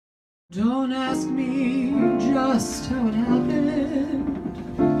Don't ask me just how it happened.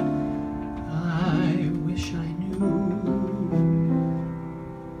 I wish I knew.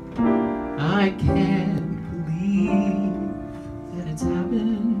 I can't believe that it's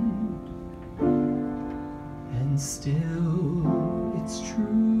happened, and still it's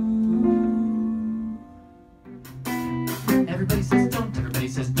true. Everybody says don't, everybody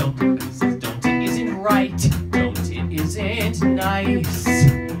says don't, everybody says don't. It isn't right, don't, it isn't nice.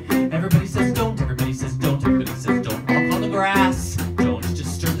 Everybody says don't, everybody says don't, everybody says don't walk on the grass, don't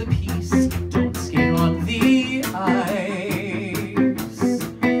disturb the peace, don't skate on the ice.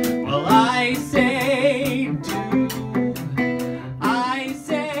 Well, I say do, I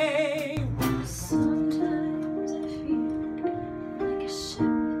say sometimes I feel like a ship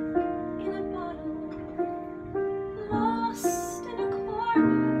in a bottle, lost in a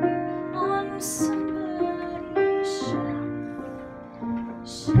corner on somebody's shelf.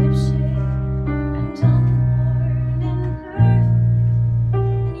 Shipshape and unworn and perfect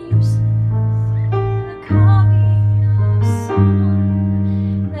and useless, a copy of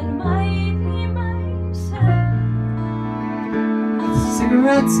someone that might be myself.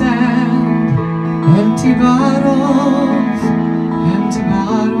 cigarettes and empty bottles.